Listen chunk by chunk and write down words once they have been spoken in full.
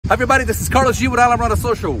Hi everybody, this is Carlos G with ISLAMORADA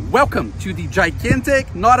Social. Welcome to the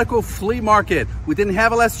gigantic Nautical flea market. We didn't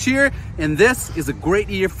have it last year, and this is a great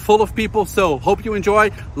year full of people, so hope you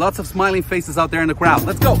enjoy. Lots of smiling faces out there in the crowd.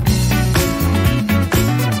 Let's go.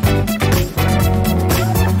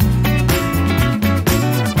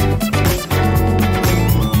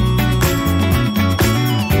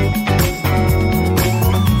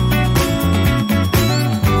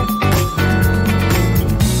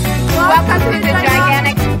 Welcome to the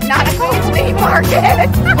gigantic Nautical flea market.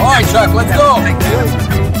 All right, Chuck, let's go.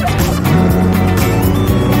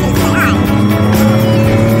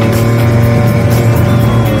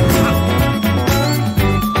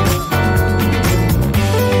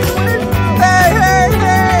 Hey, hey,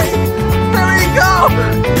 hey! There you go!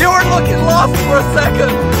 You were looking lost for a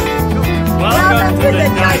second. Welcome to the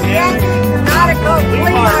gigantic Nautical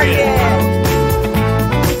flea market.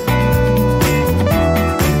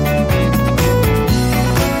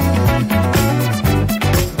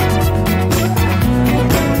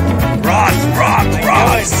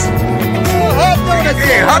 Rods! Oh, hot donuts!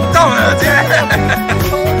 Yeah, hot donuts! Yeah!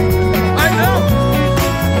 I know!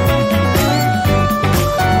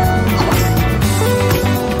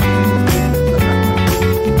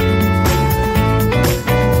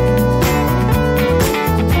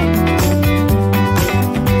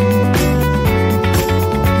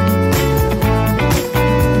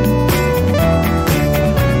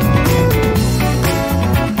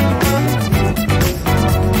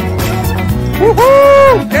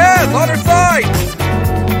 Woohoo! Yes, other side!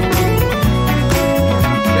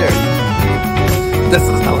 There. This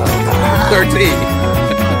is the level 13.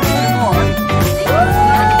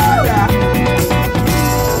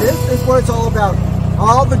 This is what it's all about.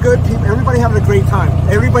 All the good people, everybody having a great time.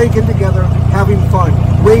 Everybody getting together, having fun,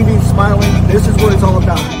 waving, smiling. This is what it's all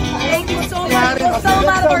about. Thank you so much. We'll sell them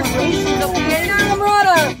out of our station up here in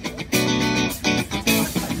ISLAMORADA.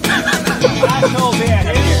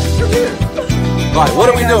 Right, what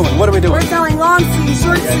are we doing? What are we doing? We're selling long sleeves,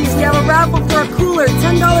 short sleeves. We have a raffle for a cooler,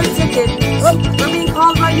 $10 ticket. Oh, we're being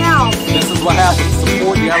called right now. This is what happens.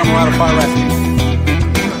 Support the ISLAMORADA Fire Rescue.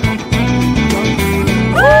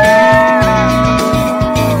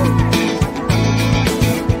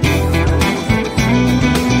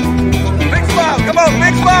 Big smile, come on,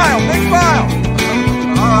 big smile, big smile.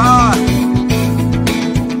 All right.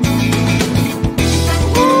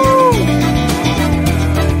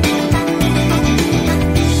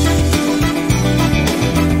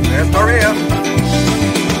 There's Maria.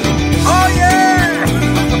 Oh yeah!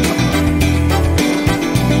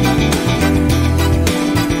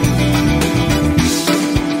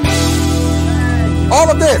 All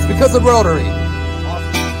of this because of Rotary.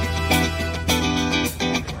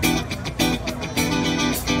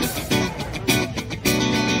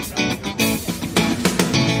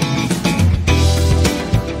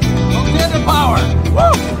 Contender power.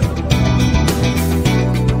 Woo!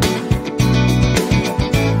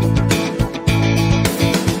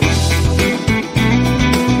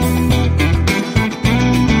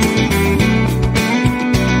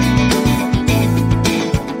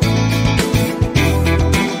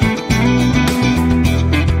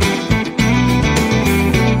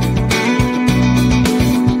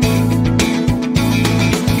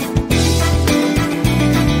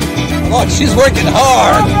 Look, she's working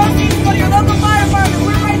hard. Well, your local fire department,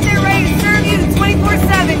 we're right there ready to serve you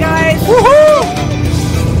 24/7, guys. Woohoo!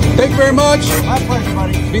 Thank you very much. My pleasure,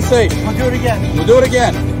 buddy. Be safe. I'll do it again. We'll do it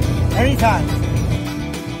again. Anytime.